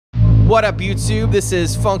What up, YouTube? This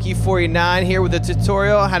is Funky49 here with a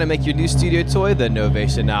tutorial on how to make your new studio toy, the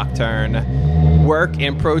Novation Nocturn, work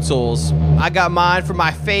in Pro Tools. I got mine from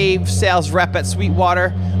my fave sales rep at Sweetwater,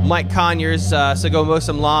 Mike Conyeers, so go mow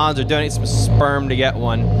some lawns or donate some sperm to get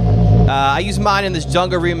one. I use mine in this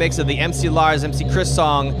jungle remix of the MC Lars, MC Chris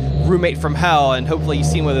song, Roommate from Hell, and hopefully you've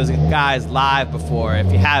seen one of those guys live before.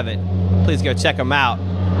 If you haven't, please go check them out.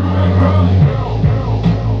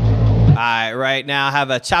 Alright, right now I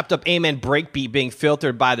have a chopped up Amen breakbeat being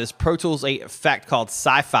filtered by this Pro Tools 8 effect called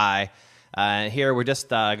Sci-Fi. Here we're just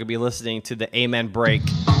going to be listening to the Amen break.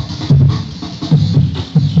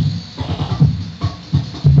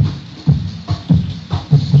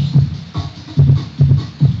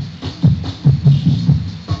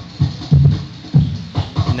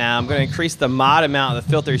 Now I'm going to increase the mod amount of the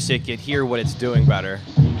filter so you can hear what it's doing better.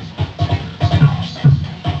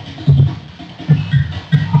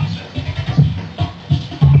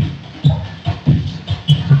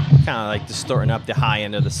 Kind of like distorting up the high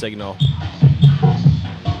end of the signal.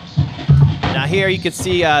 Now here you can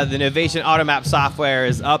see the Novation Automap software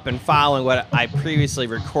is up and following what I previously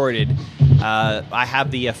recorded. I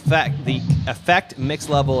have the effect mix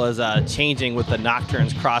level is changing with the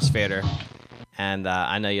Nocturn's crossfader, and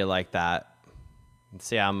I know you like that. You can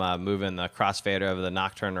see I'm moving the crossfader of the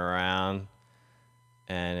Nocturne around,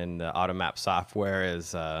 and the Automap software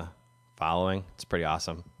is following. It's pretty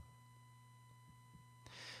awesome.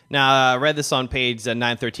 Now, I read this on page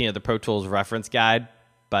 913 of the Pro Tools reference guide,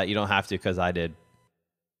 but you don't have to because I did.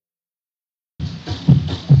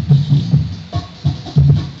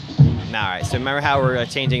 Now, all right, so remember how we're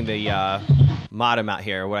changing the mod amount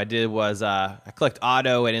here? What I did was I clicked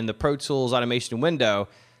Auto, and in the Pro Tools automation window,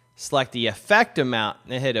 select the effect amount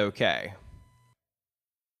and hit OK.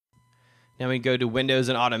 Now we go to Windows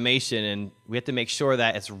and Automation, and we have to make sure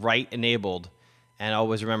that it's right enabled, and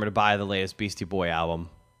always remember to buy the latest Beastie Boy album.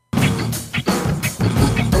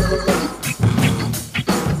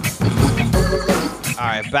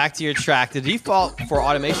 Alright, back to your track. The default for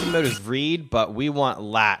automation mode is read, but we want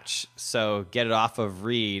latch. So get it off of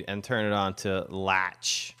read and turn it on to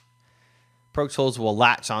latch. Pro Tools will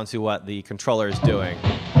latch onto what the controller is doing.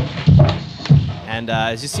 And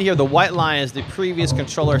as you see here, the white line is the previous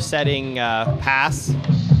controller setting pass,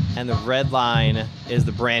 and the red line is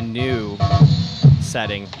the brand new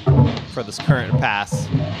setting for this current pass.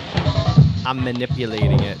 I'm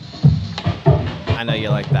manipulating it. I know you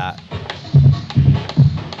like that.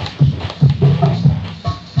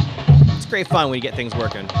 It's great fun when you get things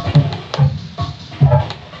working.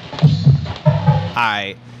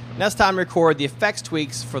 Alright, now it's time to record the effects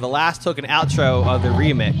tweaks for the last hook and outro of the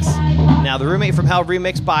remix. Now, the Roommate from Hell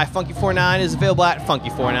remix by Funky49 is available at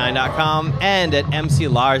funky49.com and at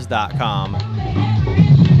mclars.com.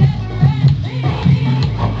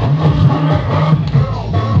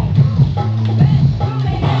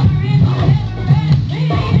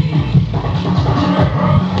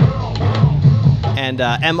 And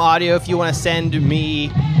M Audio, if you want to send me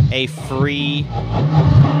a free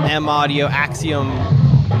M Audio Axiom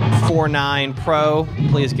 49 Pro,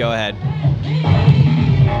 please go ahead.